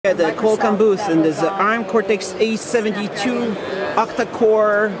At the Qualcomm booth, and there's the ARM Cortex-A72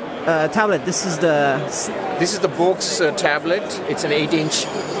 octa-core tablet. This is the Box tablet. It's an 8-inch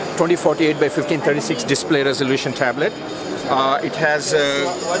 2048 by 1536 display resolution tablet. It has a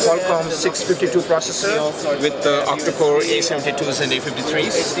Qualcomm 652 processor with octa-core A72s and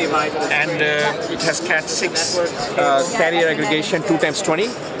A53s, and it has Cat6 carrier aggregation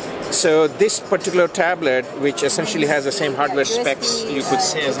 2x20. So this particular tablet, which essentially has the same hardware specs you could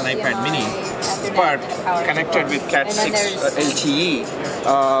say as an iPad mini, but connected with Cat6 LTE,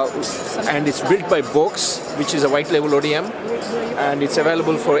 and it's built by Box, which is a white label ODM, and it's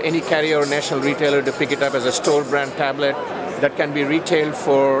available for any carrier or national retailer to pick it up as a store brand tablet that can be retailed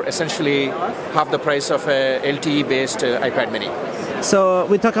for essentially half the price of a LTE based iPad mini. So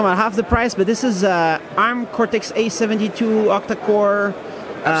we're talking about half the price, but this is ARM Cortex-A72 octa-core.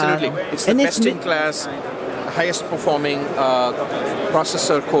 Absolutely. It's the best in class, highest performing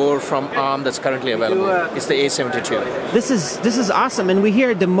processor core from ARM that's currently available. It's the A72. This is awesome, and we're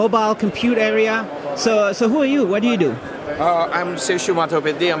here at the mobile compute area. So who are you? What do you do? I'm Seshu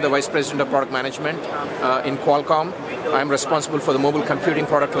Mathopeddi. I'm the Vice President of Product Management in Qualcomm. I'm responsible for the mobile computing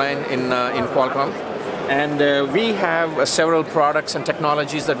product line in Qualcomm. And we have several products and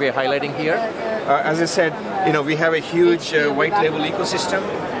technologies that we're highlighting here. As I said, we have a huge white label ecosystem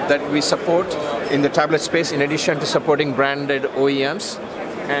that we support in the tablet space, in addition to supporting branded OEMs.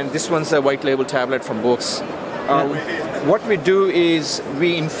 And this one's a white label tablet from Box. What we do is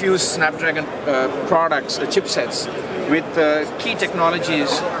we infuse Snapdragon products, chipsets, with key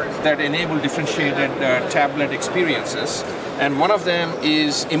technologies that enable differentiated tablet experiences. And one of them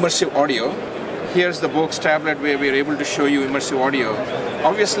is immersive audio. Here's the Box tablet where we're able to show you immersive audio.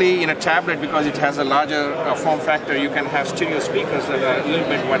 Obviously, in a tablet, because it has a larger form factor, you can have stereo speakers that are a little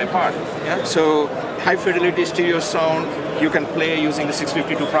bit wide apart. Yeah? So high fidelity stereo sound you can play using the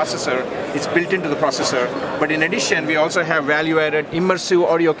 652 processor. It's built into the processor. But in addition, we also have value-added immersive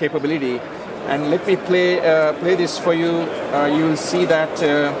audio capability. And let me play this for you. You'll see that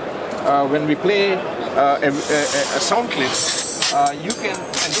when we play a sound clip, you can,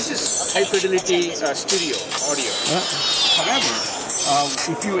 and this is high fidelity stereo audio. Yeah. However,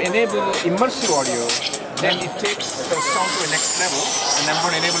 if you enable immersive audio, then it takes the sound to a next level, and I'm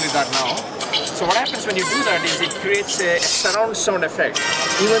going to enable that now. So what happens when you do that is it creates a surround sound effect.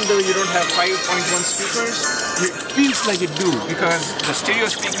 Even though you don't have 5.1 speakers, it feels like it do, because the stereo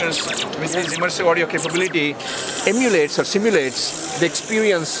speakers with this immersive audio capability emulates or simulates the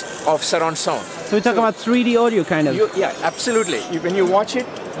experience of surround sound. So we're talking about 3D audio, kind of. Yeah, absolutely. When you watch it,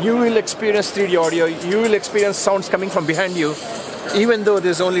 you will experience 3D audio. You will experience sounds coming from behind you, even though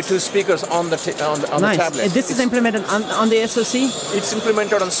there's only two speakers on the tablet. This is implemented on the SoC? It's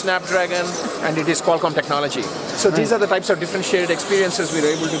implemented on Snapdragon, and it is Qualcomm technology. So these are the types of differentiated experiences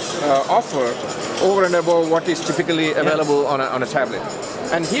we're able to offer over and above what is typically available on a tablet.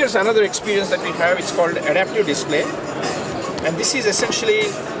 And here's another experience that we have. It's called adaptive display. And this is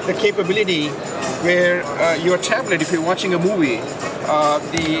essentially the capability where your tablet, if you're watching a movie,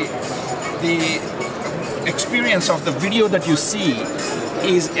 the experience of the video that you see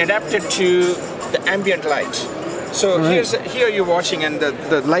is adapted to the ambient light. So here you're watching, and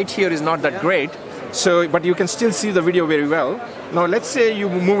the light here is not that great, but you can still see the video very well. Now let's say you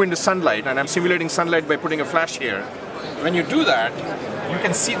move into sunlight, and I'm simulating sunlight by putting a flash here. When you do that, you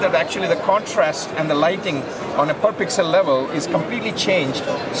can see that actually the contrast and the lighting on a per pixel level is completely changed,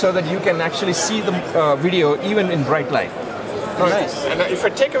 so that you can actually see the video even in bright light. Nice. And if I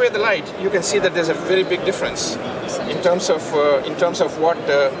take away the light, you can see that there's a very big difference in terms of what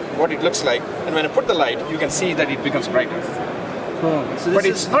it looks like. And when I put the light, you can see that it becomes brighter. Cool. So but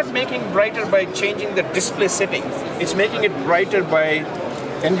it's not making brighter by changing the display setting. It's making it brighter by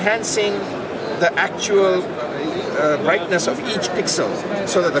enhancing the actual brightness of each pixel,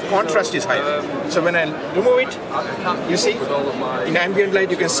 so that the contrast is higher. So when I remove it, you see, in ambient light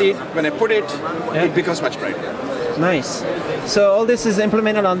you can see it. When I put it, it becomes much brighter. Nice. So all this is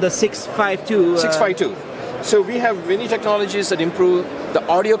implemented on the 652. 652. So we have many technologies that improve the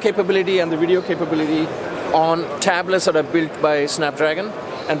audio capability and the video capability on tablets that are built by Snapdragon,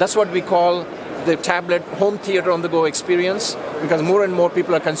 and that's what we call the tablet home theater on the go experience, because more and more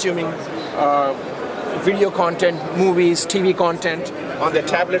people are consuming video content, movies, TV content on their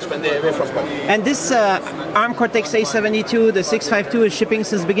tablets when they're away from home. And this ARM Cortex-A72, the 652, is shipping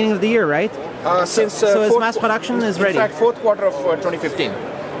since the beginning of the year, right? So its mass production is ready? In fact, fourth quarter of 2015.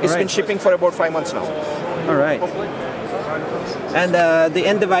 It's been shipping for about 5 months now. All right. And the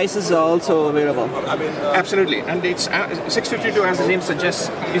end devices are also available. Absolutely, and it's 652, as the name suggests,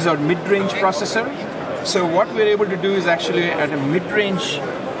 is our mid-range processor. So what we're able to do is actually at a mid-range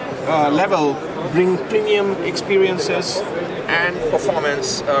level bring premium experiences and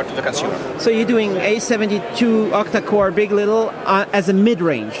performance to the consumer. So you're doing A72 octa-core Big Little as a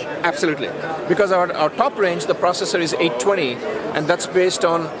mid-range? Absolutely. Because our top range, the processor is 820, and that's based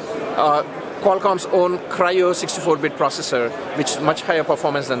on Qualcomm's own Cryo 64-bit processor, which is much higher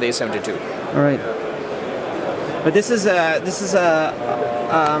performance than the A72. All right. But this is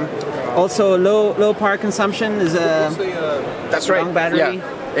also low power consumption. Is that's right. Long battery.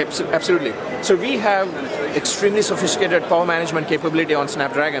 Yeah, absolutely. So we have extremely sophisticated power management capability on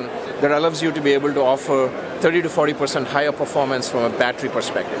Snapdragon that allows you to be able to offer 30 to 40% higher performance from a battery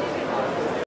perspective.